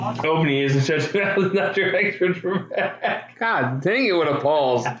Opening is and shut out is not your extra dramatic. God dang it with a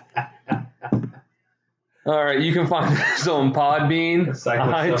pause. All right, you can find us on Podbean,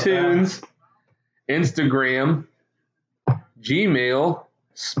 iTunes, Instagram, Gmail,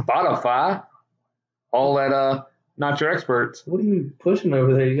 Spotify, all at Not Your Experts. What are you pushing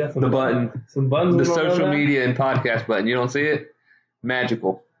over there? You got some the button, some buttons. the social media and podcast button. You don't see it?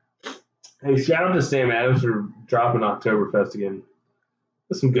 Magical. Hey, shout out to Sam Adams for dropping Oktoberfest again.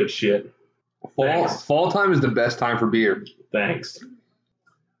 That's some good shit. Fall time is the best time for beer. Thanks.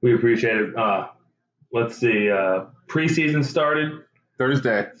 We appreciate it. Let's see. Preseason started.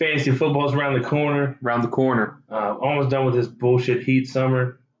 Thursday. Fantasy football's around the corner. Almost done with this bullshit heat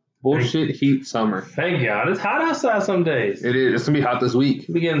summer. Heat summer. Thank God. It's hot outside some days. It is. It's going to be hot this week.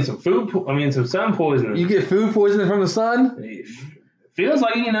 We're getting some some sun poisoning. You get food poisoning from the sun? It feels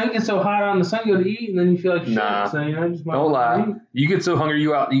like, you get so hot out in the sun, you go to eat, and then you feel like shit. Nah. So, just Don't lie. You get so hungry, you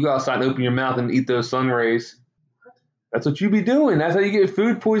go outside and open your mouth and eat those sun rays. That's what you be doing. That's how you get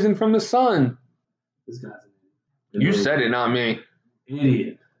food poisoning from the sun. This guy's You said it, not me.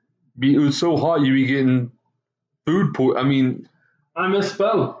 Idiot. It was so hot, you be getting food poisoning. I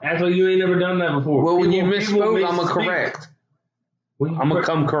misspoke. Actually, you ain't never done that before. Well, when you misspoke, I'm going to correct. I'm going to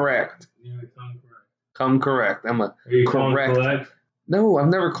come correct. Come correct. I'm a correct. No, I've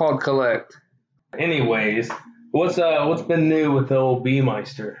never called collect. Anyways, what's been new with the old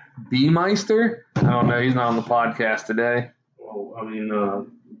B-Meister? B-Meister? I don't know. He's not on the podcast today. Well,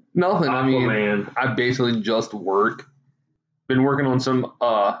 nothing. Aquaman. I basically just work. Been working on some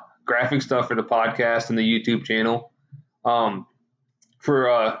graphic stuff for the podcast and the YouTube channel.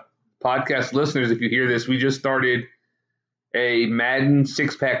 For podcast listeners, if you hear this, we just started a Madden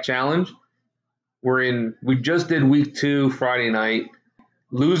 6-pack challenge. We just did week 2 Friday night.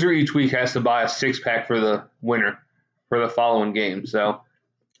 Loser each week has to buy a 6-pack for the winner for the following game. So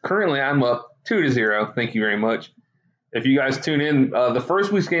currently I'm up 2-0. Thank you very much. If you guys tune in, the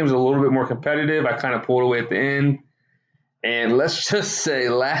first week's game was a little bit more competitive. I kind of pulled away at the end. And let's just say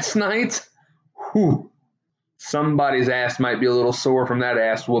last night, somebody's ass might be a little sore from that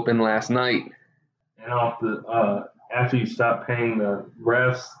ass whooping last night. And after you stop paying the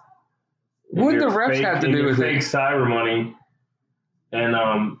refs. What did the refs have to do with fake cyber money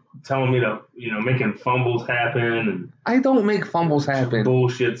and telling me to, making fumbles happen and I don't make fumbles happen.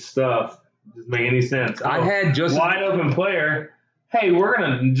 Bullshit stuff. Doesn't make any sense. I had just wide open player. Hey, we're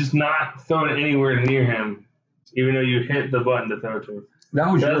gonna just not throw it anywhere near him, even though you hit the button to throw it to him.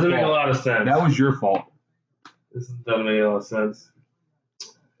 That was doesn't make a lot of sense. That was your fault. This doesn't make a lot of sense.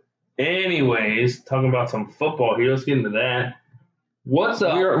 Anyways, talking about some football here. Let's get into that. What's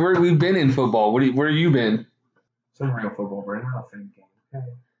up? We've been in football. Where have you been? Some real football, bro. Not a fake game. Okay.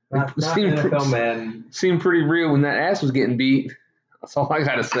 Not NFL, man. Seemed pretty real when that ass was getting beat. That's all I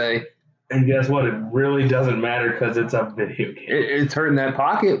gotta say. And guess what? It really doesn't matter because it's a video game. It's hurting that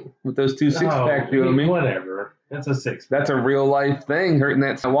pocket with those 2 6-packs. You know what I mean? Whatever. That's a 6-pack. That's a real life thing, hurting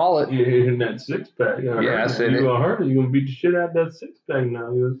that wallet. You're hitting that 6-pack. I said You're gonna hurt it. You're gonna beat the shit out of that 6-pack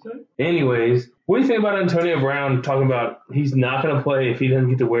now. You know what I'm saying? Anyways, what do you think about Antonio Brown talking about he's not gonna play if he doesn't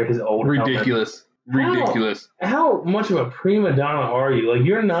get to wear his old Ridiculous. helmet? Ridiculous. How much of a prima donna are you? Like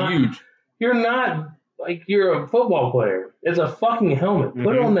you're not huge. You're not like you're a football player. It's a fucking helmet.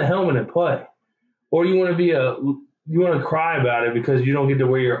 Put it on the helmet and play. Or you want to cry about it because you don't get to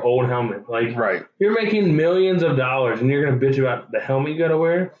wear your old helmet. Like, right. You're making millions of dollars and you're going to bitch about the helmet you got to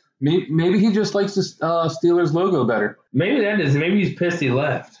wear? Maybe he just likes the Steelers logo better. Maybe that is. Maybe he's pissed he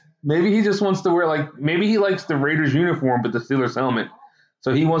left. Maybe he just wants to wear, maybe he likes the Raiders uniform but the Steelers helmet.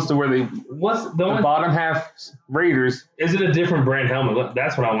 So he wants to wear the bottom half Raiders. Is it a different brand helmet?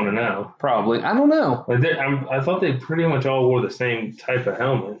 That's what I want to know. Probably. I don't know. I thought they pretty much all wore the same type of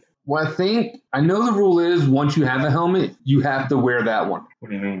helmet. Well, I know the rule is once you have a helmet, you have to wear that one. What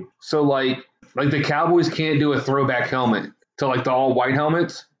do you mean? So like the Cowboys can't do a throwback helmet to the all white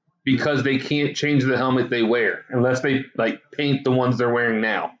helmets because they can't change the helmet they wear unless they paint the ones they're wearing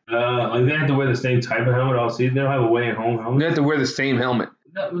now. They have to wear the same type of helmet all season. They don't have away and home helmets. They have to wear the same helmet.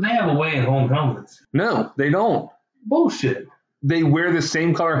 No, they have away and home helmets. No, they don't. Bullshit. They wear the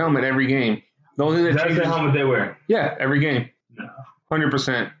same color helmet every game. The only thing that's the helmet they wear. Yeah, every game. No.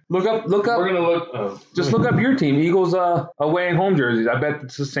 100%. Look up. We're gonna look. Just look up your team. Eagles away and home jerseys. I bet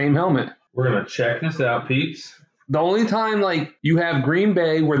it's the same helmet. We're gonna check this out, peeps. The only time you have Green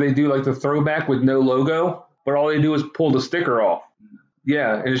Bay where they do the throwback with no logo, but all they do is pull the sticker off.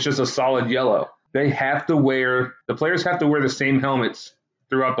 Yeah, and it's just a solid yellow. The players have to wear the same helmets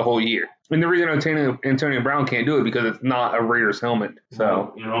throughout the whole year. And the reason Antonio Brown can't do it because it's not a Raiders helmet.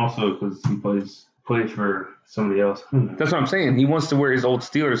 So and also because he plays plays for somebody else. That's what I'm saying. He wants to wear his old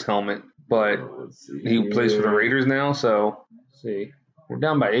Steelers helmet, but he plays for the Raiders now. So, let's see. We're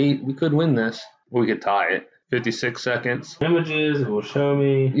down by 8. We could win this. We could tie it. 56 seconds. Images, it will show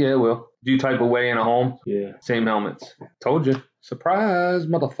me. Yeah, it will. Do you type away and a home? Yeah. Same helmets. Told you. Surprise,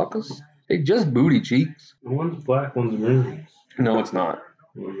 motherfuckers. They just booty cheeks. One's black, one's green. No, it's not.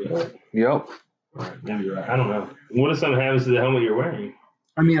 Right. Yep. Alright, maybe you're right. I don't know. What if something happens to the helmet you're wearing?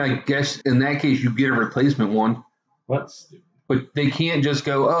 I mean, I guess in that case, you get a replacement one. What? But they can't just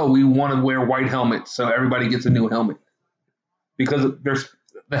go, oh, we want to wear white helmets, so everybody gets a new helmet. Because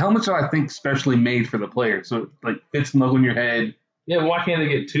the helmets are, I think, specially made for the player. So it like fits snug on your head. Yeah, why can't they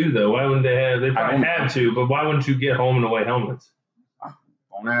get 2 though? Why wouldn't they have? They probably have 2, but why wouldn't you get home and away helmets?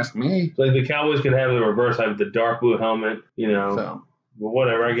 Don't ask me. Like the Cowboys could have the reverse, have the dark blue helmet, So Well,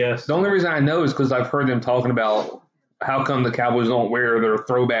 whatever, I guess. the only reason I know is because I've heard them talking about how come the Cowboys don't wear their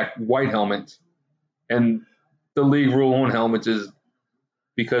throwback white helmets. And the league rule on helmets is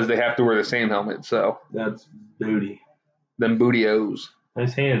because they have to wear the same helmet. So That's booty. them booty-O's.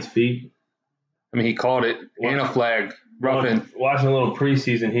 Nice hands, feet. I mean, he called it and a flag. Roughing. Watching a little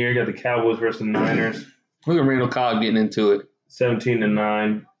preseason here. Got the Cowboys versus the Niners. Look at Randall Cobb getting into it.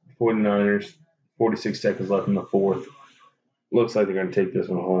 17-9, 49ers. 46 seconds left in the fourth. Looks like they're going to take this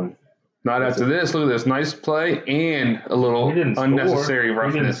one home. Not after this. Look at this. Nice play and a little He didn't unnecessary score.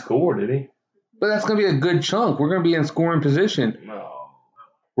 He didn't roughness. score, did he? But that's going to be a good chunk. We're going to be in scoring position. No.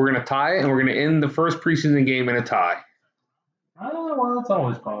 We're going to tie it, and we're going to end the first preseason game in a tie. Oh, well, that's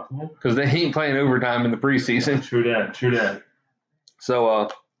always possible. Because they ain't playing overtime in the preseason. True that. So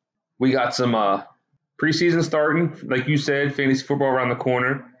we got some preseason starting. Like you said, fantasy football around the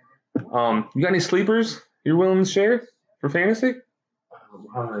corner. You got any sleepers you're willing to share for fantasy?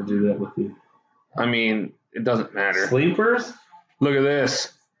 How did I do that with you? I mean, it doesn't matter. Sleepers? Look at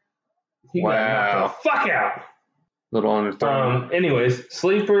this. He got Wow. knocked the fuck out. Little underthrown. Anyways,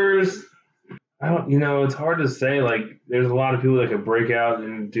 sleepers. I don't. It's hard to say. Like, there's a lot of people that could break out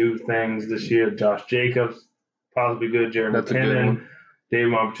and do things this year. Josh Jacobs, possibly good. Jared That's a good McKinnon, one.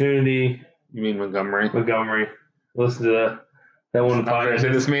 David Opportunity, You mean Montgomery? Listen to that one I was gonna say,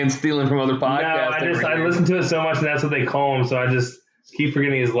 this man's stealing from other podcasts. No, I listen to it so much, and that's what they call him. So I just keep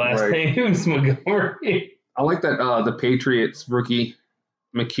forgetting his last name. It's Montgomery. I like that the Patriots rookie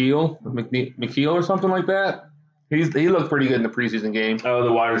McKeel or something like that. He looked pretty good in the preseason game. Oh,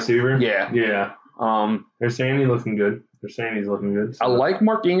 the wide receiver. Yeah. They're saying he's looking good. So. I like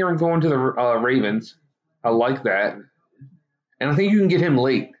Mark Ingram going to the Ravens. I like that, and I think you can get him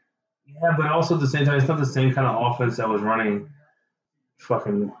late. Yeah, but also at the same time, it's not the same kind of offense that was running.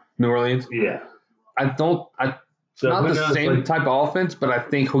 Fucking New Orleans. yeah. It's not the same type of offense, but I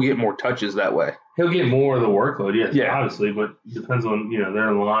think he'll get more touches that way. He'll get more of the workload, yes, Yeah. obviously, but it depends on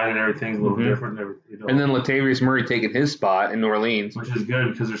their line and everything's a little different. And then Latavius Murray taking his spot in New Orleans, which is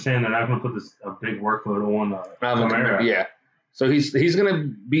good because they're saying they're not going to put a big workload on Kamara. Yeah, so he's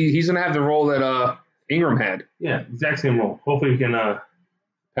gonna have the role that Ingram had. Yeah, exact same role. Hopefully he can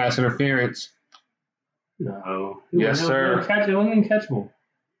pass interference. No. Yes, sir. It wasn't even catchable.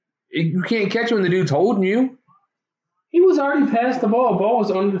 You can't catch him when the dude's holding you. He was already past the ball. The ball was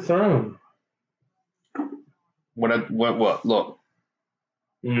underthrown. What? Look.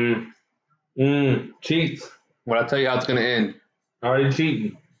 Cheats. When I tell you how it's going to end. Already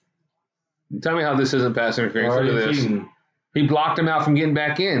cheating. Tell me how this isn't pass interference. Look at this. Cheating. He blocked him out from getting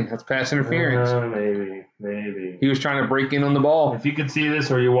back in. That's pass interference. Maybe. He was trying to break in on the ball. If you could see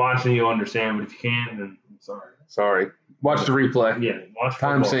this or you're watching, you'll understand. But if you can't, then I'm sorry. Sorry. Watch the replay. Yeah, watch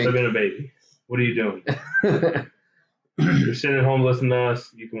Time football. sync. Stop being a baby. What are you doing? You're sitting at home listening to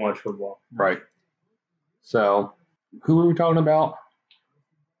us. You can watch football. Right. So, who were we talking about?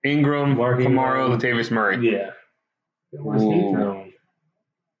 Ingram, Kamara, Latavius Murray. Yeah. Where's he from?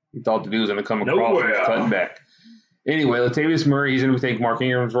 You thought the dude was going to come across and cut back. Anyway, Latavius Murray, he's going to take Mark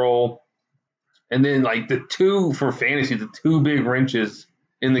Ingram's role. And then, the two big wrenches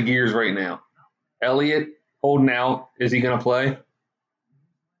in the gears right now. Elliott holding out. Is he going to play?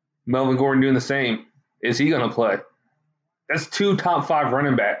 Melvin Gordon doing the same. Is he going to play? That's 2 top 5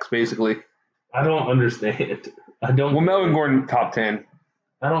 running backs, basically. I don't understand. Well, Melvin Gordon, top 10.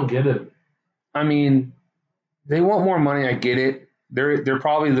 I don't get it. I mean, they want more money. I get it. They're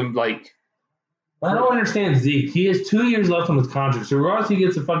probably I don't understand Zeke. He has 2 years left on his contract. So regardless, he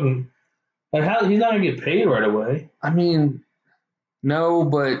gets a fucking he's not gonna get paid right away. I mean, no,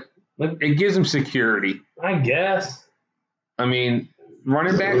 but it gives him security. I guess. I mean,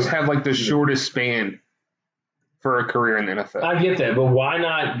 running backs have the shortest span for a career in the NFL. I get that, but why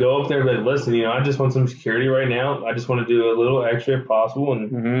not go up there and be like, listen, I just want some security right now. I just want to do a little extra if possible,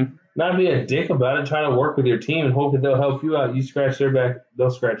 and Not be a dick about it. Try to work with your team and hope that they'll help you out. You scratch their back,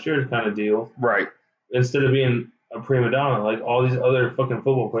 they'll scratch yours kind of deal. Right. Instead of being a prima donna like all these other fucking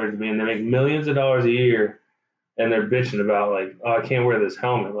football players being. They make millions of dollars a year. And they're bitching about like, oh, I can't wear this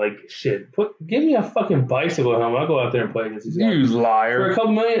helmet. Like, shit, give me a fucking bicycle helmet. I'll go out there and play against these guys. You liar. For a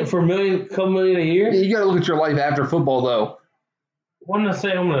couple million a year? You got to look at your life after football, though. When I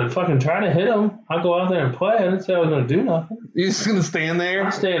say I'm going to fucking try to hit them, I'll go out there and play. I didn't say I was going to do nothing. You're just going to stand there?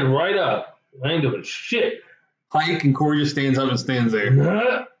 I'm standing right up. I ain't doing shit. Hike and Corey just stands up and stands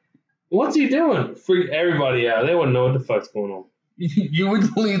there. What's he doing? Freak everybody out. They wouldn't know what the fuck's going on. You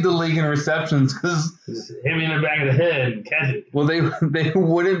would lead the league in receptions because just hit me in the back of the head and catch it. Well, they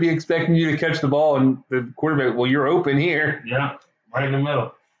wouldn't be expecting you to catch the ball, and the quarterback. Well, you're open here. Yeah, right in the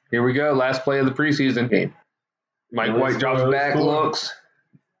middle. Here we go. Last play of the preseason game. Mike White drops back, looks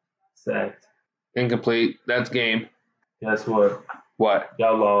sacked, incomplete. That's game. Guess what? What?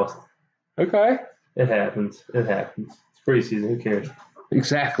 Got lost. Okay. It happens. It's preseason. Who cares?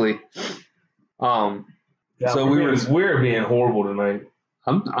 Exactly. Yeah, so we're being horrible tonight.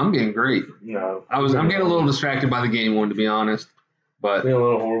 I'm getting great. No, I'm getting a little distracted by the game one, to be honest. But being a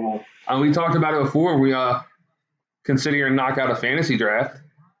little horrible. We talked about it before. We considering knock out a fantasy draft.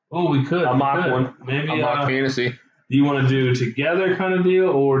 Oh, we could. A mock one. Maybe a mock fantasy. Do you want to do together kind of deal,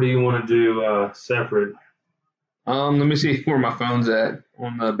 or do you want to do separate? Let me see where my phone's at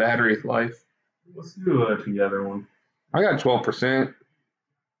on the battery life. Let's do a together one. I got 12%.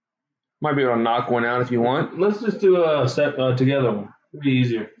 Might be able to knock one out if you want. Let's just do a together one. It'll be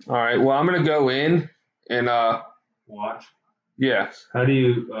easier. All right. Well, I'm gonna go in and watch. Yes. How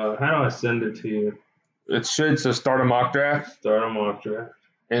do I send it to you? It should start a mock draft. Start a mock draft.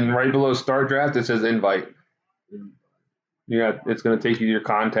 And right below start draft, it says invite. Yeah, it's gonna take you to your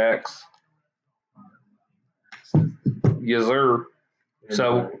contacts. Yes, sir.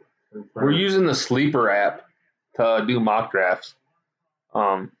 So we're using the Sleeper app to do mock drafts.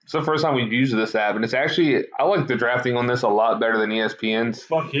 It's the first time we've used this app, and it's actually, I like the drafting on this a lot better than ESPN's.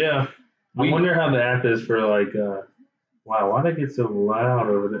 Fuck yeah. I wonder how the app is for like, wow, why'd I get so loud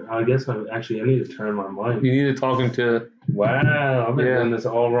over there? I guess I need to turn my mic. You need to talk into. Wow, I've been doing this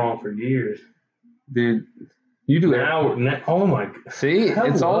all wrong for years. Dude, you do now. Oh my God. See,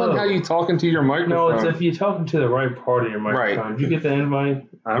 it's all in how you talk into your microphone. No, it's if you're talking to the right part of your microphone. Right. Did you get the invite?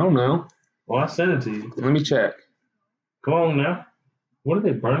 I don't know. Well, I sent it to you. Let me check. Come on now. What are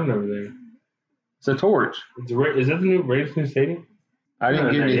they burning over there? It's a torch. Is that the new Raiders new stadium? I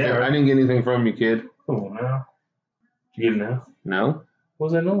didn't get anything. Yet, right? I didn't get anything from you, kid. Come on now. Did you get it now? No.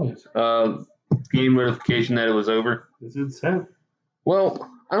 What was that noise? Game notification that it was over. Is it sent? Well,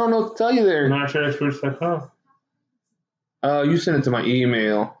 I don't know what to tell you there. NotChatExperts.com. You sent it to my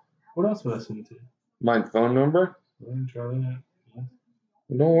email. What else would I send it to? My phone number? Let me try that. Yes.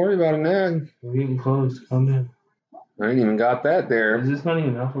 Don't worry about it now. We're getting close. Calm down. I ain't even got that there. Is this not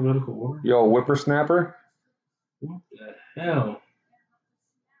even alphabetical order? Yo, whippersnapper? What the hell?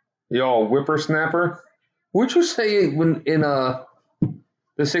 Yo, whippersnapper? What'd you say when in the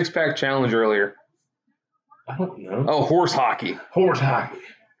 6-pack challenge earlier? I don't know. Oh, horse hockey. Horse hockey.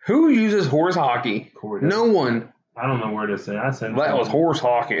 Who uses horse hockey? No one. I don't know where to say. I said that was horse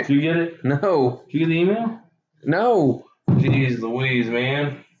hockey. Did you get it? No. Did you get the email? No. Jeez Louise,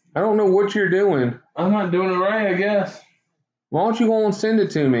 man. I don't know what you're doing. I'm not doing it right, I guess. Why don't you go and send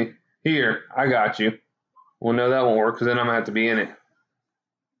it to me? Here, I got you. Well, no, that won't work because then I'm going to have to be in it.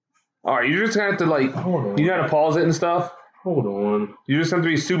 All right, you're just going to have to, you got to pause it and stuff? Hold on. You just have to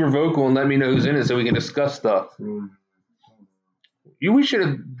be super vocal and let me know who's in it so we can discuss stuff. We should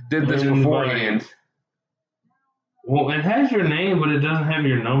have did this beforehand. Well, it has your name, but it doesn't have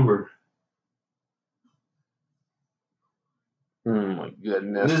your number. Oh, my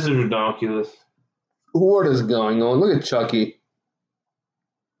goodness. This is ridiculous. What is going on? Look at Chucky.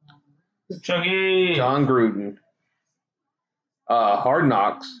 Chucky. John Gruden. Hard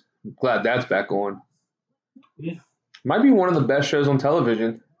Knocks. I'm glad that's back on. Yeah. Might be one of the best shows on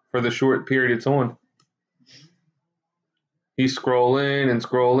television for the short period it's on. He's scrolling and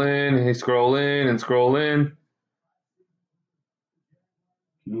scrolling, and he's scrolling and scrolling.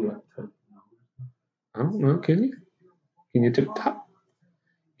 I don't know, can you? Can you top?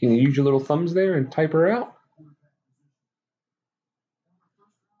 Can you use your little thumbs there and type her out?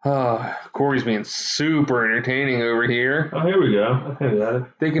 Corey's being super entertaining over here. Oh, here we go. Okay, got it.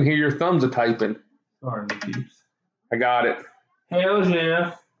 They can hear your thumbs a-typing. Sorry, peeps. I got it. Hell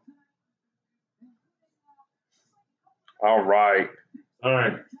yeah. All right.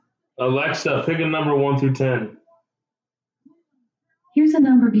 Alexa, pick a number 1 through 10. Here's a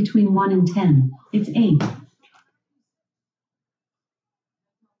number between 1 and 10. It's 8.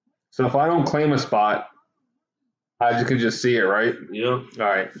 So if I don't claim a spot, I just can just see it, right? Yep. All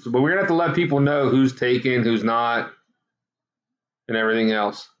right. So, but we're gonna have to let people know who's taken, who's not, and everything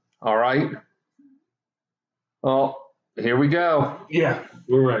else. All right. Well, here we go. Yeah,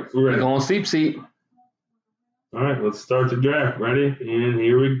 we're right. We're We're ready. going steep seat. All right, let's start the draft. Ready? And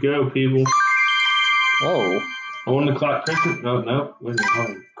here we go, people. Oh, On the clock, Christian. No. Wait a minute. Hold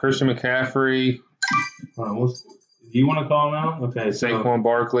on. Christian McCaffrey, Hold on. Do you want to call him out? Okay. So Saquon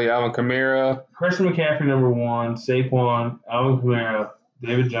Barkley, Alvin Kamara, Christian McCaffrey, number 1. Saquon, Alvin Kamara,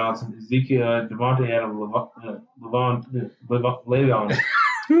 David Johnson, Ezekiel, Devontae Adams,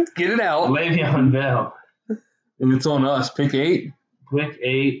 Get it out. Le'Veon Bell. And it's on us. Pick 8. Pick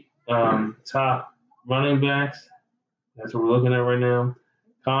 8. Top running backs. That's what we're looking at right now.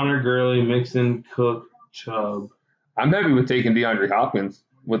 Connor, Gurley, Mixon, Cook, Chubb. I'm happy with taking DeAndre Hopkins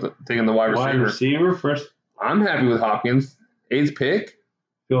with taking the wide Wide receiver. receiver first. I'm happy with Hopkins. 8th pick.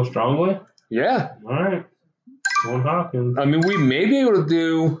 Feel strongly? Yeah. All right. Going Hopkins. I mean, we may be able to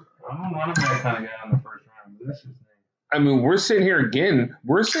do. I'm a running back kind of guy in the first round, but that's his name. I mean, we're sitting here again.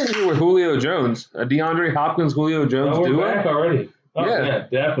 We're sitting here with Julio Jones, a DeAndre Hopkins, Julio Jones Oh, we're duo. back already. Oh, Yeah. yeah,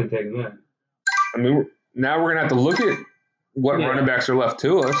 definitely taking that. I mean, now we're gonna have to look at what running backs are left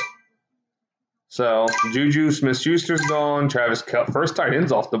to us. So Juju Smith-Schuster's gone. Travis Kelce, first tight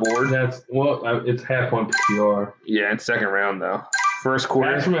end's off the board. It's half point PPR. Yeah, in second round though. First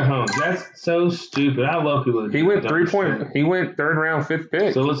quarter. Patrick Mahomes. That's so stupid. I love people that He went do 3 dumb point. shit. He went third round, 5th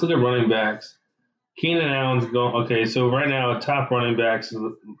pick. So let's look at running backs. Keenan Allen's going. Okay, so right now, top running backs,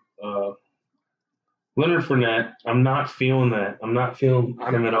 Leonard Fournette. I'm not feeling that. I'm not feeling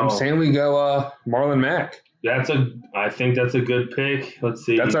him at all. I'm saying we go Marlon Mack. I think that's a good pick. Let's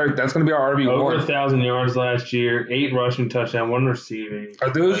see. That's gonna be our RB1. Over 1,000 yards last year, 8 rushing touchdown, 1 receiving. Are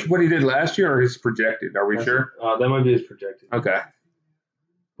those what he did last year or his projected? Are we sure? That might be his projected. Okay.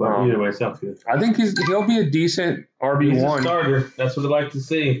 But either way, sounds good. I think he'll be a decent RB1. He's a starter. That's what I'd like to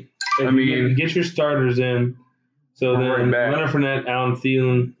see. I mean, get your starters in. So then running back. Leonard Fournette, Adam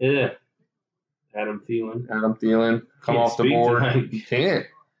Thielen. Adam Thielen. Come Can't off the speak board. tonight. You can't.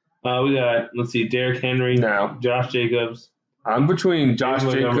 We got, let's see, Derrick Henry, No. Josh Jacobs. I'm between Josh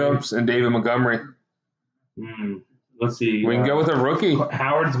David Montgomery. Jacobs and David Montgomery. Let's see. We can go with a rookie.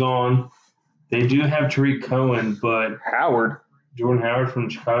 Howard's gone. They do have Tariq Cohen, but Howard. Jordan Howard from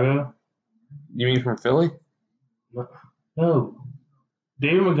Chicago? You mean from Philly? No.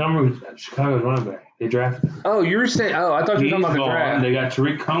 David Montgomery was Chicago's running back. They drafted him. Oh, you were saying. Oh, I thought you were talking about the Gone. draft. They got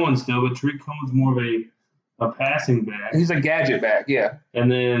Tariq Cohen still, but Tariq Cohen's more of a passing back. He's a gadget back. Yeah. And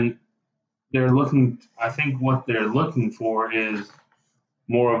then they're looking. I think what they're looking for is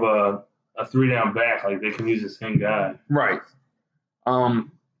more of a 3-down back. Like they can use the same guy. Right.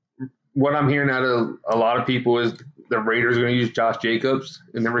 What I'm hearing out of a lot of people is the Raiders are going to use Josh Jacobs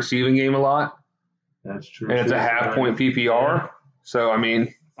in the receiving game a lot, That's true. and it's a half-point PPR. So I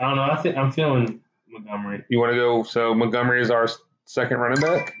mean, I don't know. I'm feeling Montgomery. you want to go? So Montgomery is our second running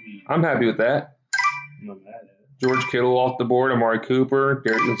back. I'm happy with that. I'm not mad at it. George Kittle off the board, Amari Cooper,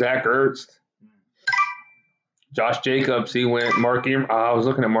 Zach Ertz, Josh Jacobs. He went. Mark Ingram. I was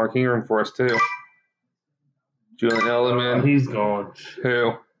looking at Mark Ingram for us too. Julian Edelman. He's gone.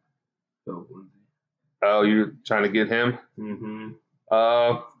 Who? Oh, you're trying to get him?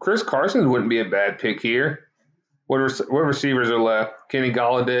 Mm-hmm. Chris Carson wouldn't be a bad pick here. What receivers are left? Kenny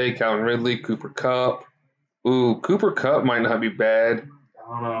Galladay, Calvin Ridley, Cooper Kupp. Ooh, Cooper Kupp might not be bad.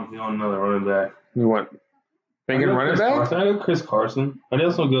 I don't know if you want another running back. You want thinking running back? I go Chris Carson. I'd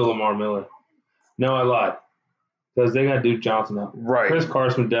also go Lamar Miller. No, I lied. Because they got Duke Johnson out. Right. Chris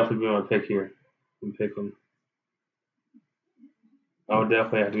Carson would definitely be my pick here. I'm picking. I would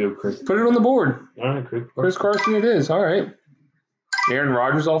definitely have to go Chris. Put it on the board. All right, Chris Carson. Chris Carson it is. All right. Aaron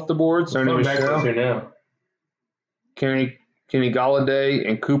Rodgers off the board. Sony Michel. Here now. Kenny Galladay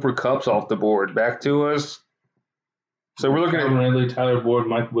and Cooper Kupp's off the board. Back to us. So we're looking Calvin at Ridley, Tyler Boyd,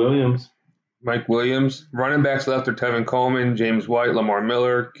 Mike Williams. Mike Williams. Running backs left are Tevin Coleman, James White, Lamar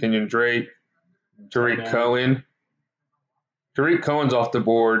Miller, Kenyon Drake, Tariq Cohen. Tariq Cohen's off the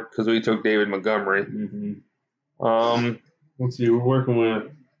board because we took David Montgomery. Mm-hmm. Let's see.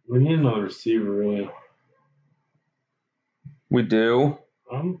 We need another receiver, really. We do.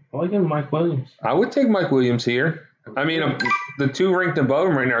 I like him, Mike Williams. I would take Mike Williams here. I mean, the two ranked above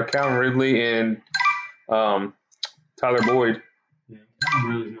him right now are Calvin Ridley and Tyler Boyd. Yeah, Calvin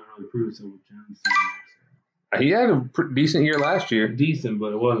Ridley's not really proved so with Jones. He had a decent year last year. Decent,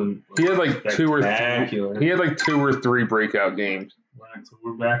 but it wasn't. He had like two or spectacular. he had like 2 or 3 breakout games. Right, so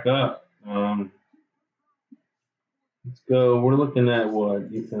we're back up. Let's go. We're looking at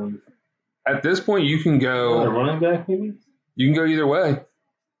what, Ethan? At this point, you can Another go. running back, maybe? You can go either way.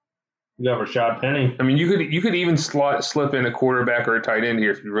 You got Rashad Penny. I mean, you could even slip in a quarterback or a tight end here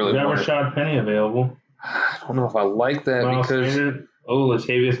if you really You got want. Rashad Penny available. I don't know if I like that Miles because Sanders.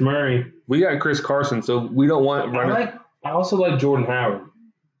 Latavius Murray. we got Chris Carson, so we don't want I also like Jordan Howard.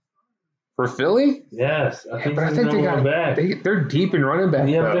 for Philly. Yes, I think But I he's think the number one back. they're deep in running back.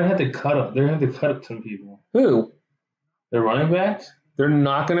 Yeah, but though. they're going to cut up. They're going to cut up some people. Who? They're running backs? They're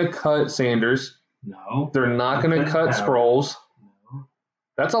not going to cut Sanders. No. They're not going to cut Howard. Sproles. No.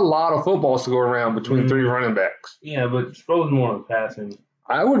 That's a lot of footballs to go around between three running backs. Yeah, but Sproles is more of a passing.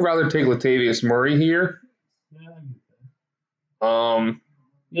 I would rather take Latavius Murray here. Yeah, I get that.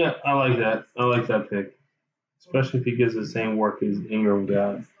 Yeah, I like that. I like that pick. Especially if he gets the same work as Ingram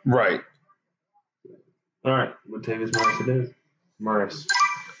got. Right. All right, Latavius Morris it is. Morris.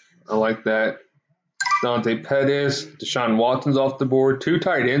 I like that. Dante Pettis, Deshaun Watson's off the board. 2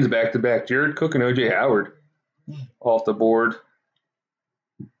 tight ends back to back. Jared Cook and OJ Howard off the board.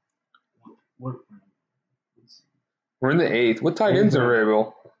 What? We're in the 8th. What tight ends are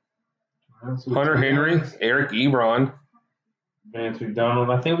available? Hunter Henry, Eric Ebron. Vance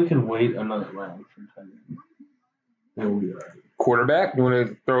McDonald. I think we can wait another round for tight end. And we'll be all right. Quarterback. You want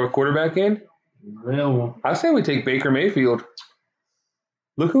to throw a quarterback in? Available. I say we take Baker Mayfield.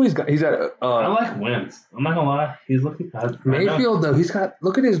 Look who he's got. He's at I like Wentz. I'm not gonna lie. He's looking. Mayfield though. He's got.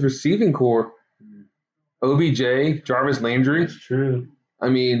 Look at his receiving core. OBJ, Jarvis Landry. That's true. I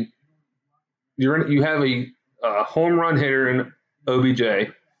mean, you have a home run hitter in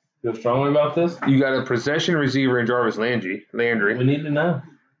OBJ. Feel strongly about this? You got a possession receiver in Jarvis Landry. We need to know.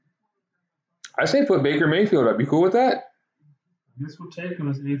 I say put Baker Mayfield up. You cool with that? I guess we'll take him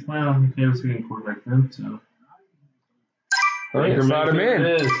as the 8th round. He can't see any quarterback then, so. All right, Baker slide him Mayfield in.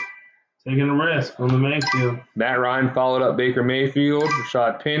 it is. Taking a risk on the Mayfield. Matt Ryan followed up Baker Mayfield,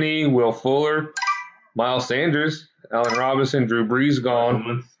 Rashad Penny, Will Fuller, Miles Sanders, Allen Robinson, Drew Brees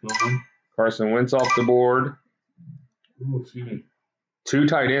gone, Carson Wentz off the board. Ooh, excuse me. 2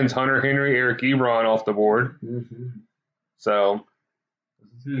 tight ends, Hunter Henry, Eric Ebron off the board. Mm-hmm. So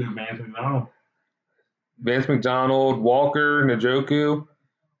This is Vance McDonald. Vance McDonald, Walker, Njoku.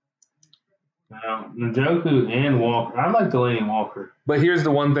 Now, Njoku and Walker. I like Delaney Walker. But here's the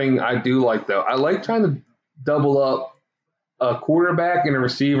one thing I do like, though. I like trying to double up a quarterback and a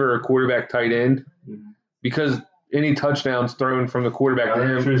receiver, a quarterback tight end, because any touchdowns thrown from the quarterback to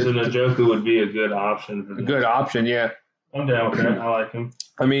him is Njoku would be a good option for a them. good option, yeah. I'm down with that. I like him.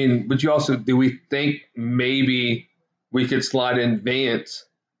 I mean, but you also, do we think maybe we could slide in Vance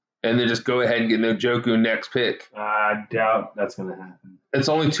and then just go ahead and get Njoku next pick? I doubt that's going to happen. It's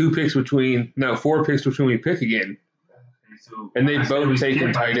only 4 picks between we pick again. Okay, so And they I say both we take skip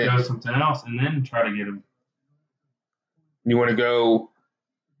him tight and end. go something else and then try to get him. You want to go,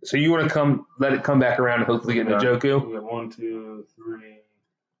 so you want to let it come back around and hopefully get Njoku? We got 1, 2, 3.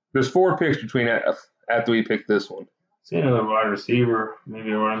 There's 4 picks between after we pick this one. See another wide receiver, maybe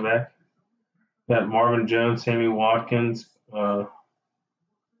a running back. Got Marvin Jones, Sammy Watkins,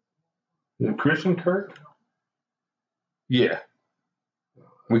 is it Christian Kirk? Yeah.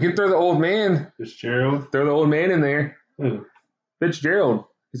 We can throw the old man. Fitzgerald. Throw the old man in there. Who? Fitzgerald.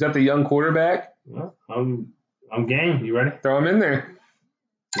 Is that the young quarterback? Well, I'm game. You ready? Throw him in there.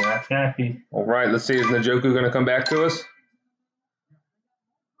 Yeah, happy. All right, let's see. Is Njoku going to come back to us?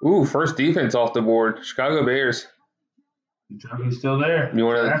 Ooh, first defense off the board. Chicago Bears. He's still there. You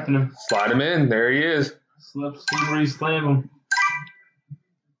want Drafting him. to slide him in? There he is. Slippery slam him.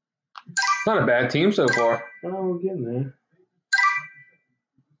 It's not a bad team so far. Oh, we're getting there.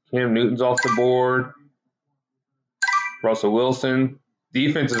 Cam Newton's off the board. Russell Wilson.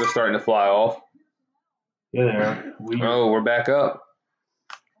 Defenses are starting to fly off. Yeah, they are. We're back up.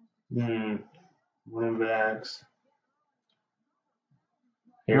 Running backs.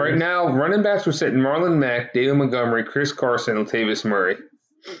 Right now, running backs are sitting Marlon Mack, David Montgomery, Chris Carson, and Latavius Murray.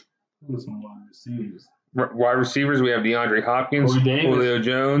 Some wide receivers. Wide receivers, we have DeAndre Hopkins, Corey Davis. Julio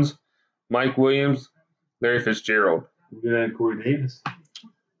Jones, Mike Williams, Larry Fitzgerald. We're going to Corey Davis.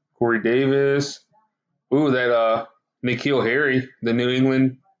 Corey Davis. Ooh, that N'Keal Harry, the New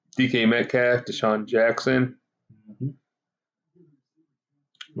England, DK Metcalf, Deshaun Jackson.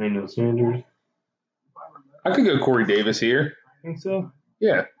 Emmanuel Sanders. I could go Corey Davis here. Think so?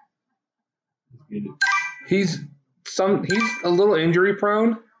 Yeah. He's a little injury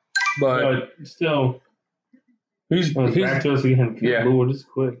prone, but still, he's back to us again. Yeah. Lord, just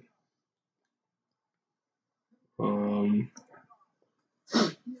quick. I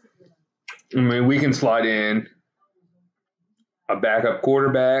mean, we can slide in a backup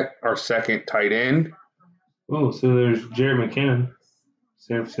quarterback, our second tight end. Oh, so there's Jared McKinnon,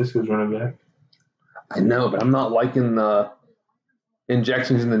 San Francisco's running back. I know, but I'm not liking the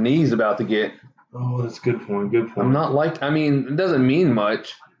injections in the knee he's about to get. Oh, that's a good point. Good point. I'm not like, I mean, it doesn't mean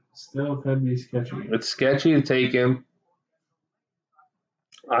much. Still could be sketchy. It's sketchy to take him.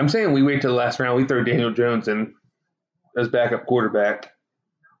 I'm saying we wait till the last round. We throw Daniel Jones in as backup quarterback.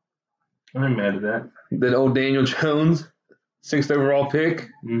 I ain't mad at that. Then old Daniel Jones, 6th overall pick.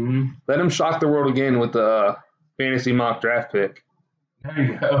 Mm-hmm. Let him shock the world again with the fantasy mock draft pick. There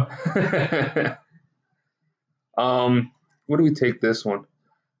you go. What do we take this one?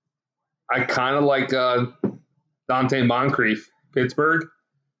 I kind of like Dante Moncrief, Pittsburgh.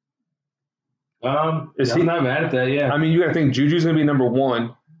 I'm not mad at that, yeah. I mean, you got to think Juju's going to be number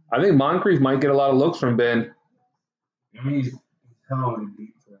 1. I think Moncrief might get a lot of looks from Ben. I mean, he's telling me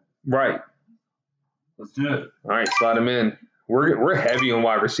beat that. Right. Let's do it. All right, slide him in. We're heavy on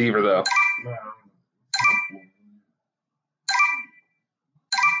wide receiver, though.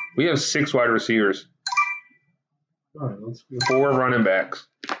 We have 6 wide receivers. All right, let's go. 4 running backs.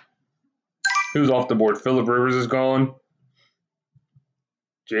 Who's off the board? Phillip Rivers is gone.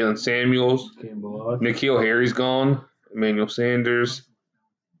 Jalen Samuels. N'Keal Harry's gone. Emmanuel Sanders.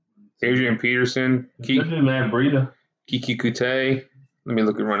 Adrian Peterson. Matt Breida. Kiki Kute. Let me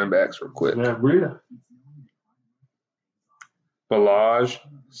look at running backs real quick. Matt Breida. Balaj.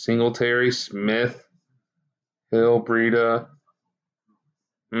 Singletary. Smith. Hill. Breida.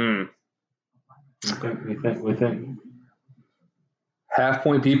 We think. Half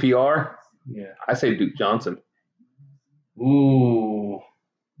point PPR. Yeah. I say Duke Johnson. Ooh.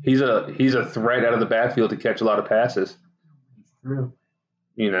 He's a threat out of the backfield to catch a lot of passes. That's true.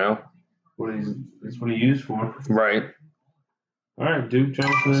 You know. That's what he used for. Right. All right, Duke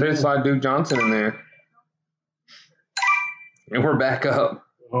Johnson. Say slide Duke Johnson in there. And we're back up.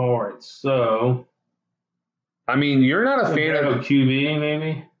 All right, so. I mean, you're not a fan of QB,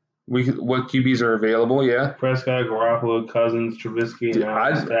 maybe? what QBs are available, yeah. Prescott, Garoppolo, Cousins, Trubisky,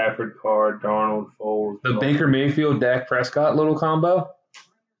 Stafford, Carr, Darnold, Foles. The Baker Mayfield, Dak Prescott little combo?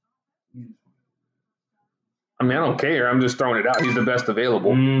 I mean, I don't care. I'm just throwing it out. He's the best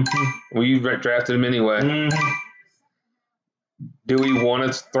available. Mm-hmm. We drafted him anyway. Mm-hmm. Do we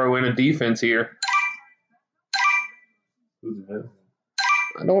want to throw in a defense here? Who's that?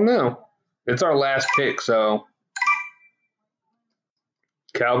 I don't know. It's our last pick, so.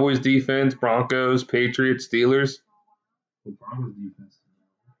 Cowboys defense, Broncos, Patriots, Steelers. The Broncos defense.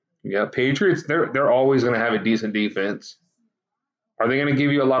 Yeah, Patriots, they're always going to have a decent defense. Are they going to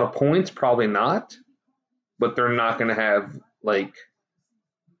give you a lot of points? Probably not. But they're not going to have, like,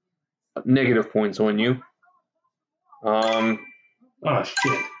 negative points on you. Oh,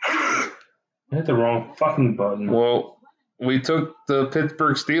 shit. I hit the wrong fucking button. Well, we took the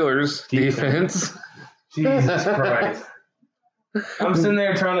Pittsburgh Steelers defense. Jesus Christ. I'm sitting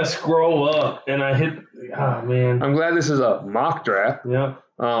there trying to scroll up, and I hit. Oh man! I'm glad this is a mock draft. Yeah.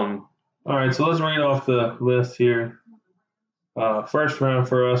 All right, so let's read off the list here. First round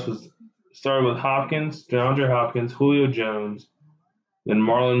for us was started with Hopkins, DeAndre Hopkins, Julio Jones, then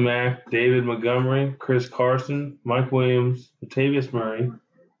Marlon Mack, David Montgomery, Chris Carson, Mike Williams, Latavius Murray.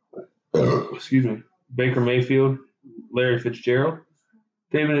 Excuse me. Baker Mayfield, Larry Fitzgerald,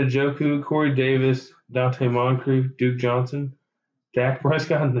 David Njoku, Corey Davis, Dante Moncrief, Duke Johnson. Dak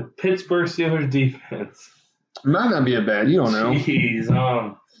Prescott and the Pittsburgh Steelers defense. Might not be a bad. You don't know. Jeez.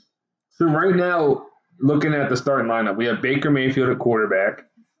 So right now, looking at the starting lineup, we have Baker Mayfield at quarterback,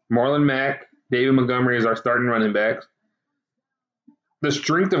 Marlon Mack, David Montgomery is our starting running backs. The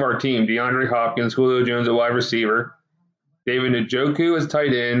strength of our team, DeAndre Hopkins, Julio Jones at wide receiver, David Njoku as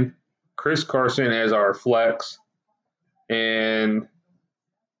tight end, Chris Carson as our flex, and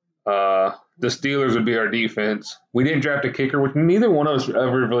the Steelers would be our defense. We didn't draft a kicker, which neither one of us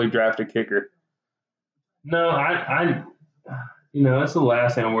ever really drafted a kicker. No, I that's the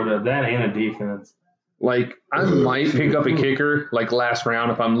last thing I worried about. That and a defense. Like, I might pick up a kicker, like, last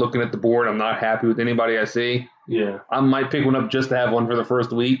round if I'm looking at the board. I'm not happy with anybody I see. Yeah. I might pick one up just to have one for the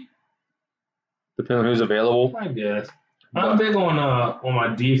first week, depending on who's available. I guess. I'm big on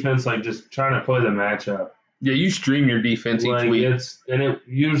my defense, like, just trying to play the matchup. Yeah, you stream your defense each week. And it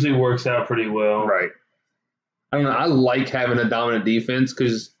usually works out pretty well. Right. I don't know. I like having a dominant defense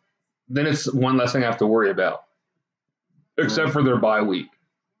because then it's one less thing I have to worry about, except for their bye week.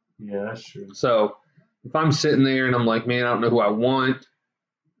 Yeah, that's true. So if I'm sitting there and I'm like, man, I don't know who I want,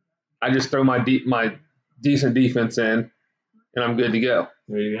 I just throw my decent defense in, and I'm good to go.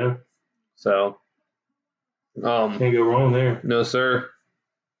 There you go. So can't go wrong there. No, sir.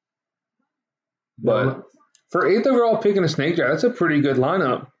 But for 8th overall pick in a snake draft, that's a pretty good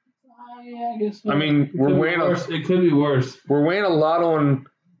lineup. Yeah, I guess so. I mean, it could be worse. We're weighing a lot on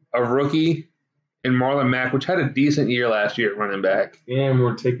a rookie and Marlon Mack, which had a decent year last year at running back. And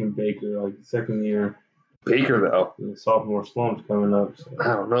we're taking Baker, like, second year. Baker, though. The sophomore slump's coming up. So. I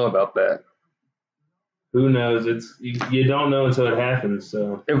don't know about that. Who knows? You don't know until it happens.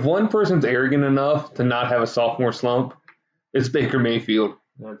 So If one person's arrogant enough to not have a sophomore slump, it's Baker Mayfield.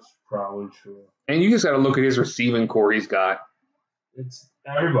 that's probably true. And you just got to look at his receiving core he's got. It's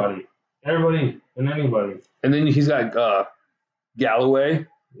everybody and anybody. And then he's got Galloway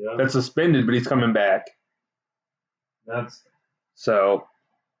Yeah, that's suspended, but he's coming back. that's So,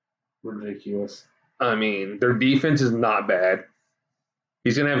 ridiculous. I mean, their defense is not bad.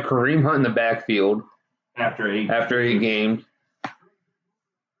 He's going to have Kareem Hunt in the backfield After 8 games.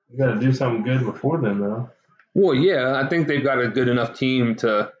 You got to do something good before then, though. Well, yeah, I think they've got a good enough team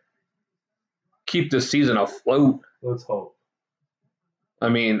to keep the season afloat. Let's hope. I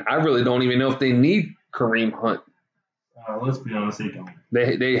mean, I really don't even know if they need Kareem Hunt. Let's be honest, they don't.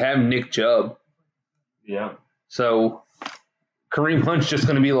 They have Nick Chubb. Yeah. So Kareem Hunt's just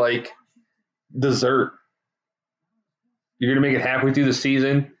going to be like dessert. You're going to make it halfway through the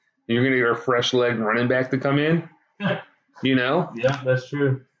season, and you're going to get a fresh leg running back to come in. You know? Yeah, that's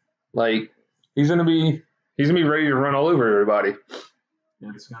true. Like, he's going to be ready to run all over everybody.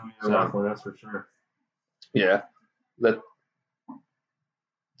 It's going to be a rough one, that's for sure. Yeah. Let's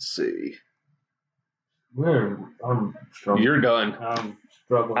see. I'm struggling. You're done. I'm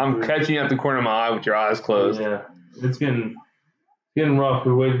struggling. I'm through. catching you at the corner of my eye with your eyes closed. Yeah, it's getting rough.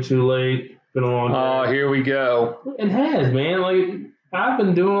 We waited too late. Been a long Oh, day. here we go. It has, man. Like, I've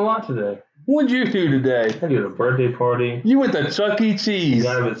been doing a lot today. What'd you do today? I did a birthday party. You went to Chuck E. Cheese.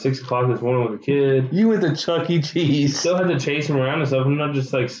 Got up at 6 o'clock this morning with a kid. You went to Chuck E. Cheese. Still had to chase him around and stuff. I'm not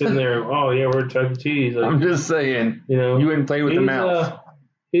just like sitting there. Oh yeah, we're at Chuck E. Cheese. Like, I'm just saying. you know, You wouldn't play with the mouse.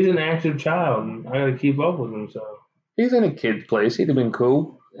 He's an active child, and I got to keep up with him. So, He's in a kid's place. He'd have been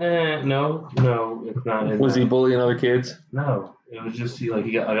cool. no, it's not. Was he bullying other kids? No, it was just he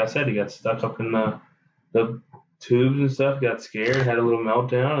got, like I said, he got stuck up in the tubes and stuff. Got scared, had a little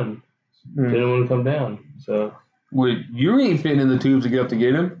meltdown, and didn't want to come down. So, You ain't fitting in the tubes to get up to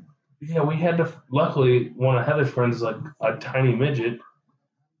get him. yeah, we had to. Luckily, one of Heather's friends is like a tiny midget.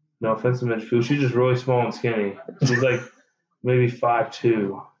 No offense to midget food. She's just really small and skinny. She's like maybe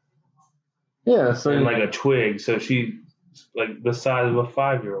 5'2", Yeah, so and like a twig. So she like the size of a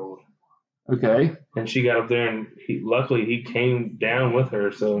 5-year-old. okay. And she got up there, and luckily he came down with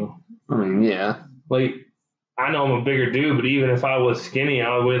her. So, I mean, yeah. like, I know I'm a bigger dude, but even if I was skinny,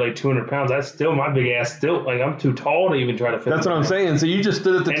 I would weigh like 200 pounds. That's still my big ass. Still, like, I'm too tall to even try to fit. That's what I'm saying. So you just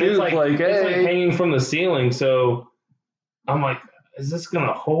stood at the And tube it's like, hey. it's like hanging from the ceiling. So I'm like, is this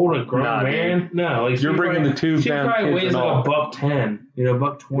gonna hold a grown Nah, man? dude. No, like You're bringing the tube she down. probably kids weighs and like all. $110,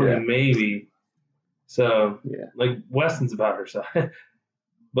 $120 Yeah. maybe. So Yeah. like Weston's about her size,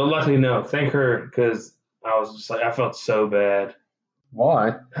 but luckily no, thank her, because I was just like, I felt so bad.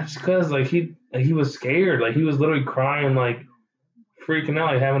 Why? Just because like he was scared, like he was literally crying, like freaking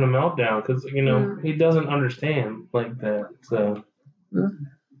out, like having a meltdown, because he doesn't understand like that. So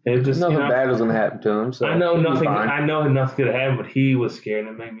it just Nothing bad was gonna happen to him. So I know he'll be nothing. fine. I know nothing could happen, but he was scared,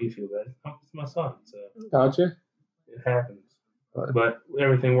 and it made me feel bad. It's my son, so Gotcha. it happens. But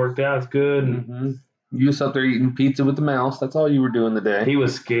everything worked out. It's good. And Mm-hmm. You just up there eating pizza with the mouse. That's all you were doing today. he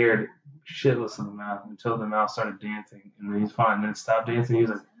was scared shitless of the mouse until the mouse started dancing, and then he's fine. Then it stopped dancing. He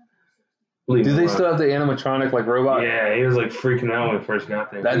was like, "Leave Do me they alone." still have the animatronic like robot? Yeah, he was like freaking out when we first got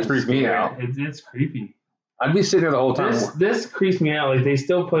there. That He was freaked me scared. out. It's creepy. I'd be sitting there the whole time. This creeps me out. Like, they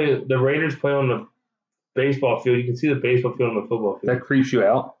still play. The Raiders play on the baseball field. You can see the baseball field on the football field. That creeps you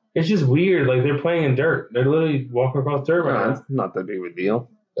out. It's just weird. Like, they're playing in dirt. They're literally walking across dirt right now. It's not that big of a deal.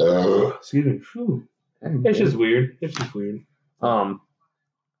 Excuse me. Phew. It's just weird. It's just weird. I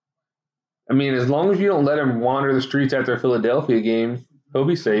mean, as long as you don't let him wander the streets after a Philadelphia game, he'll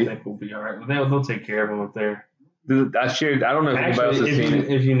be I safe. think we'll be all right. They'll take care of him up there. I don't know if anybody else Actually, has seen it.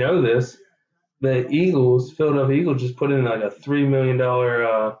 if you know this, the Philadelphia Eagles, just put in like a $3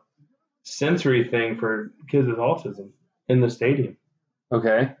 million sensory thing for kids with autism in the stadium.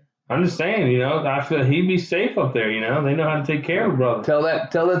 Okay. I'm just saying, I feel he'd be safe up there. They know how to take care of brother. Tell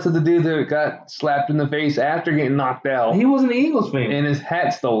that to the dude that got slapped in the face after getting knocked out He was an Eagles fan. and his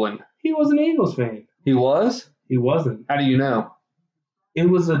hat stolen. He was an Eagles fan. He was? He wasn't. How do you know? It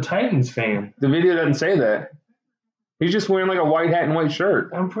was a Titans fan. The video doesn't say that. He's just wearing like a white hat and white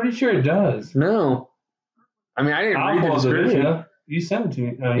shirt. I'm pretty sure it does. No. I mean, I didn't read the I'll the description. video. You sent it to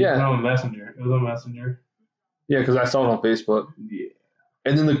me. Yeah. It was on Messenger. It was on Messenger. Yeah, because I saw it on Facebook. Yeah.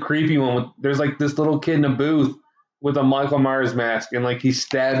 And then the creepy one, there's like this little kid in a booth with a Michael Myers mask, and like he's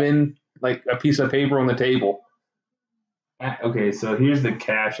stabbing like a piece of paper on the table. Okay, so here's the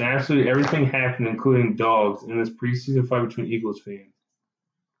caption. Absolutely everything happened, including dogs, in this preseason fight between Eagles fans.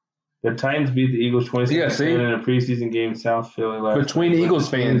 The Titans beat the Eagles 26-10 in a preseason game in South Philly last Between night. Eagles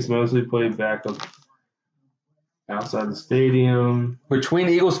fans. Mostly played back up outside the stadium. Between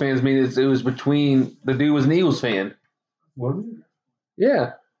Eagles fans means it was between the dude was an Eagles fan. Was it?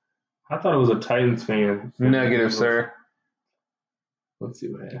 Yeah. I thought it was a Titans fan. Negative, sir. Let's see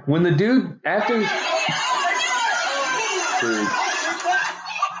what happened. When the dude after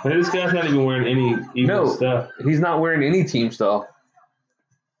But this guy's not even wearing any Eagles stuff. He's not wearing any team stuff.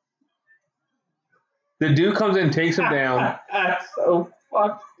 The dude comes in and takes him down. That's so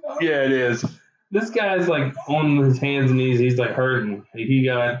fucked up. Yeah, it is. This guy's like on his hands and knees. He's like hurting. He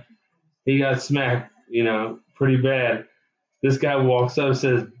got smacked, pretty bad. This guy walks up,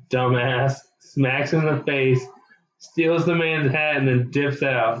 says, "Dumbass," smacks him in the face, steals the man's hat, and then dips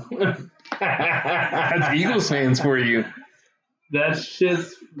out. That's Eagles fans for you. That's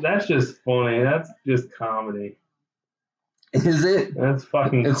just funny. That's just comedy. Is it? That's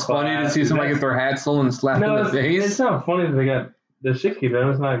fucking It's funny to see somebody get their hat stolen and slapped in the face. It's not funny that they got the shit kicked out.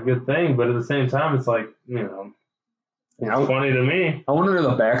 It's not a good thing, but at the same time, it's like, it's funny to me. I want to know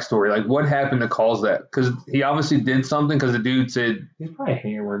the backstory. Like, what happened to cause that? Because he obviously did something because the dude said, he's probably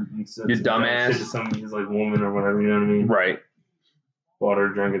hammered. And you dumbass. To some he's like woman or whatever, you know what I mean? Right. Bought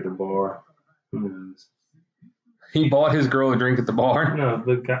her a drink at the bar. Who knows? He bought his girl a drink at the bar? No,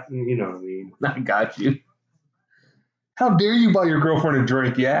 the guy, you know what I mean. I got you. How dare you buy your girlfriend a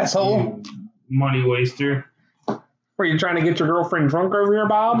drink, you asshole? You money waster. Were you trying to get your girlfriend drunk over here,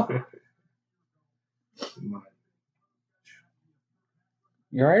 Bob?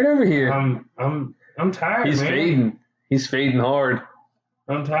 You're right over here. I'm tired. He's fading. He's fading hard.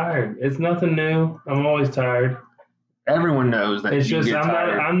 I'm tired. It's nothing new. I'm always tired. Everyone knows that. It's you just get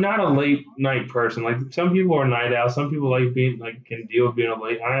tired. I'm not a late night person. Like some people are night owls. Some people can deal with being a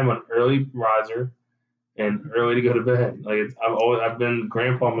late. I am an early riser and early to go to bed. Like I've been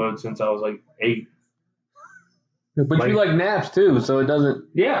grandpa mode since I was like 8. But you like naps too, so it doesn't.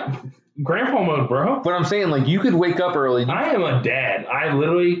 Yeah, grandpa mode, bro. But I'm saying, like, you could wake up early. I am a dad. I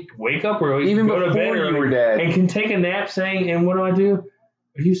literally wake up early, even go to bed before you early, were dad, and can take a nap. And what do?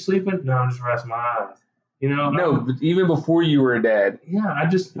 Are you sleeping? No, I'm just resting my eyes. No, but even before you were a dad. Yeah,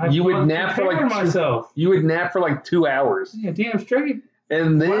 you would nap for like myself. You would nap for like 2 hours. Yeah, damn straight.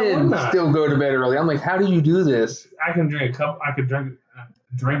 And then still go to bed early. I'm like, how do you do this? I can drink a cup. I could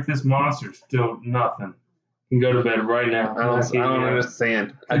drink this Monster. Still nothing. Can go to bed right now. I don't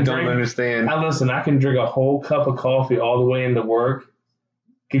understand. I don't understand. Listen, I can drink a whole cup of coffee all the way into work.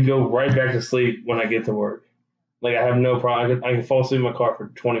 Could go right back to sleep when I get to work. Like, I have no problem. I can fall asleep in my car for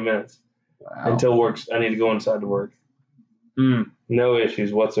 20 minutes. Wow. Until work. I need to go inside to work. No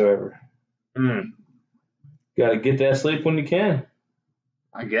issues whatsoever. Got to get that sleep when you can.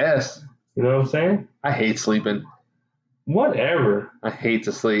 I guess. You know what I'm saying? I hate sleeping. Whatever. I hate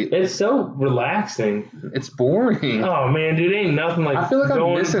to sleep. It's so relaxing. It's boring. Oh, man, dude, ain't nothing like I feel like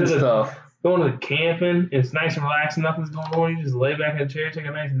I'm missing stuff. Going to camping, it's nice and relaxing, nothing's going on. You just lay back in a chair, take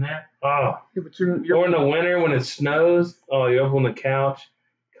a nice nap. Oh. Yeah, but you're or in the winter when it snows, you're up on the couch,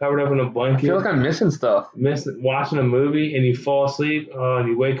 covered up in a blanket. I feel like I'm missing stuff. Watching a movie, and you fall asleep, and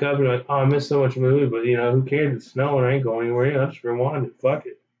you wake up, and you're like, I missed so much movie, but, who cares? It's snowing, I ain't going anywhere. I just rewind it. Fuck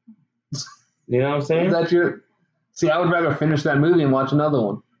it. You know what I'm saying? Is that your... See, I would rather finish that movie and watch another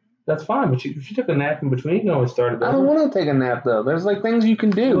one. That's fine, but if you took a nap in between, you can always start it. I don't want to take a nap, though. There's, things you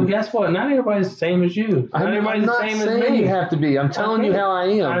can do. Well, guess what? Not everybody's the same as you. Not everybody's the same as me. You have to be. I'm telling you how I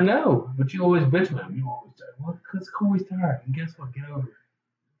am. I know, but you always bitch about it. You always tired. Well, because Corey's tired. And guess what? Get over it.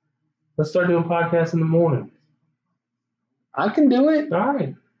 Let's start doing podcasts in the morning. I can do it. All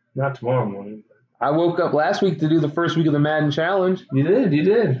right. Not tomorrow morning. I woke up last week to do the first week of the Madden Challenge. You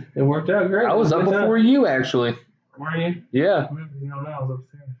did. It worked out great. I was up before you, actually. Were you? Yeah. You don't know, I was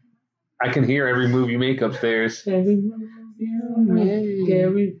upstairs. I can hear every move you make upstairs. Every move you make,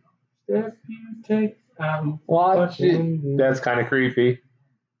 every step you take, I'm watching. That's kind of creepy.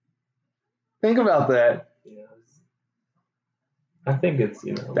 Think about that. Yeah. I think it's,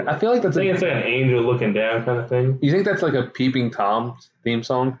 I feel like that's it's like an angel looking down kind of thing. You think that's like a Peeping Tom theme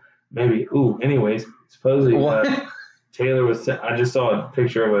song? Maybe. Ooh, anyways, supposedly Taylor was... I just saw a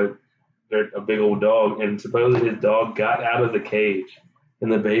picture of a big old dog, and supposedly his dog got out of the cage in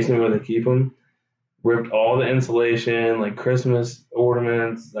the basement where they keep him, ripped all the insulation, like Christmas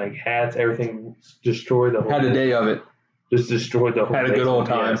ornaments, like hats, everything, destroyed the whole thing. Had a day of it. Just destroyed the whole thing. Had a good old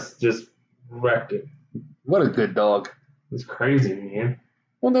time. Yes, just wrecked it. What a good dog. It's crazy, man.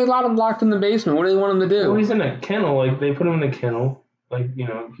 Well, they got him locked in the basement. What do they want him to do? Well, he's in a kennel. Like, they put him in a kennel. Like,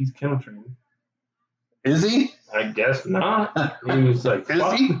 he's kennel trained. Is he? I guess not. He was like, Is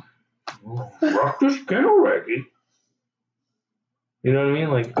fuck, he? rock this kennel, Reggie. You know what I mean?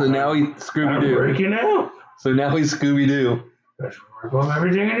 Like, So now he's I'm Scooby-Doo. breaking out. So now he's Scooby-Doo. Let's work on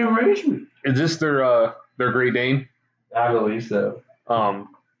everything in erasement. Is this their Great Dane? I believe so.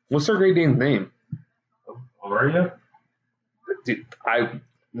 What's their Great Dane's name? Arya? Dude, I'm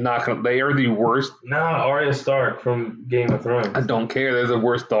not gonna. They are the worst. Nah, Arya Stark from Game of Thrones. I don't care. They're the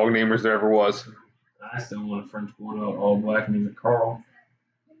worst dog namers there ever was. I still want a French Bulldog, all black, named Carl.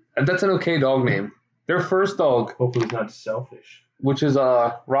 And that's an okay dog name. Their first dog, Hopefully he's not selfish. which is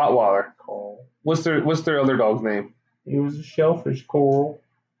Rottweiler. Carl. What's their other dog's name? He was a shellfish, Coral.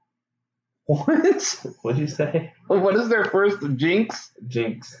 What? What'd you say? What is their first? Jinx?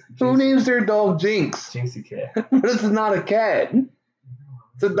 Jinx. Who names their dog Jinx? Jinxie cat. This is not a cat.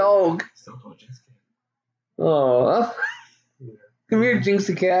 It's a dog. Still called Jinx cat. Oh, come here,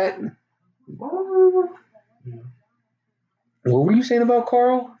 Jinxie cat. What were you saying about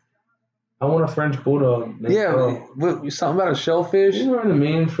Carl? I want a French Bulldog. named Yeah, Carl. something about a shellfish. You remember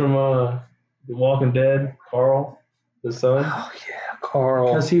the meme from The Walking Dead? Carl, the son? Oh yeah, Carl.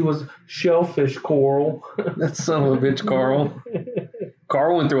 Because he was shellfish Coral. That son of a bitch, Carl.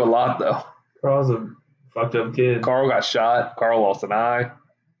 Carl went through a lot though. Carl's a fucked up kid. Carl got shot. Carl lost an eye.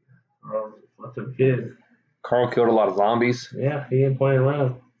 Carl's a fucked up kid. Carl killed a lot of zombies. Yeah, he ain't playing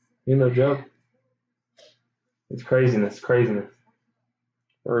around. He no joke. It's craziness.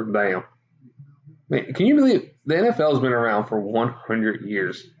 Or damn. Man, can you believe the NFL's been around for 100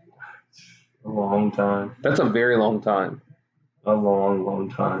 years? A long time. That's a very long time. A long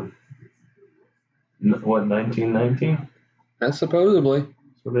time. What, 1919? That's supposedly. That's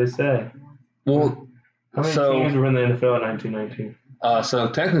what they say. Well, How many so teams were in the NFL in 1919? so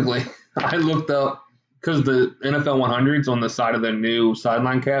technically, I looked up because the NFL 100s on the side of their new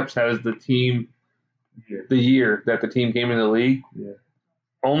sideline caps has the team, the year that the team came into the league. Yeah.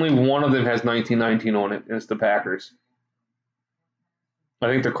 Only one of them has 1919 on it, and it's the Packers. I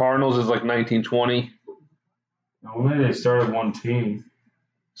think the Cardinals is like 1920. Well, maybe they started one team.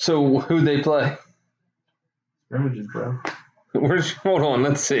 So who'd they play? Scrimmages, bro. Hold on,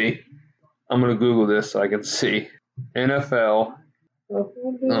 let's see. I'm gonna Google this so I can see. NFL.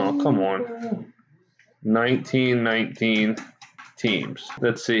 Oh, come on. 1919 teams.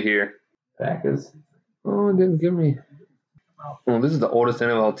 Let's see here. Packers. Oh, it didn't give me. Well, this is the oldest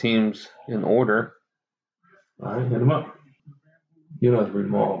NFL teams in order. All right, hit them up. You don't have to read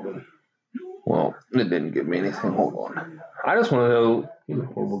them all, but Well, it didn't give me anything. Hold on. I just want to know. he's a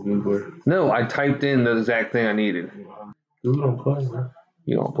horrible Googler. No, I typed in the exact thing I needed. Google don't play, bro.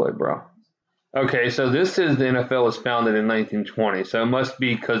 You don't play, bro. Okay, so this says the NFL was founded in 1920, so it must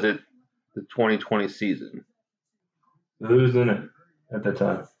be because it's the 2020 season. Who's in it at that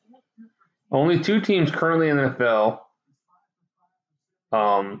time? Only two teams currently in the NFL,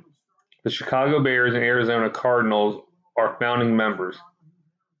 the Chicago Bears and Arizona Cardinals, are founding members.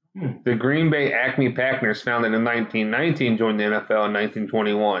 The Green Bay Acme Packers, founded in 1919, joined the NFL in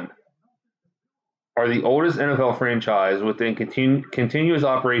 1921. Are the oldest NFL franchise within continuous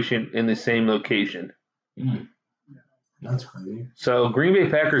operation in the same location. That's crazy. So Green Bay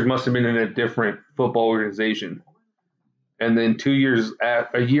Packers must have been in a different football organization. And then a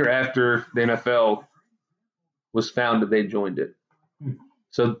year after the NFL was founded, they joined it.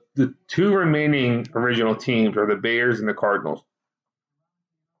 So the two remaining original teams are the Bears and the Cardinals.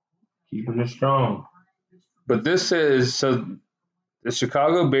 Keeping it strong. But this says, so the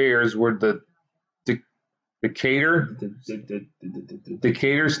Chicago Bears were the Decatur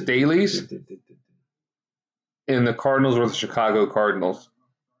Staleys, and the Cardinals were the Chicago Cardinals.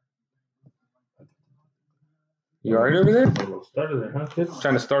 You all right over there? Started there, huh, kids?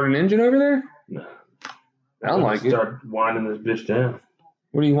 Trying to start an engine over there? No. I don't like it. Start winding this bitch down.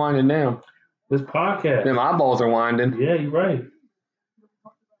 What are you winding down? This podcast. Them eyeballs are winding. Yeah, you're right.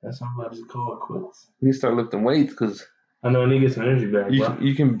 That's why I'm about to call it quits. You need to start lifting weights because I know I need to get some energy back, bro.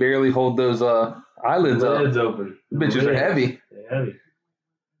 you can barely hold those eyelids up. Lids open. The bitches are heavy. They're heavy.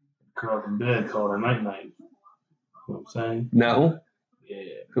 Curl up in bed, call it a night-night. You know what I'm saying? No, Yeah.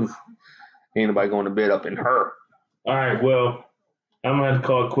 because ain't nobody going to bed up in her. All right, well, I'm going to have to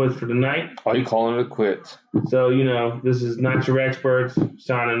call it quits for tonight. Are you calling it quits? So, this is Not Your Experts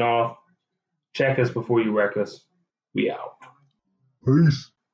signing off. Check us before you wreck us. We out. Peace.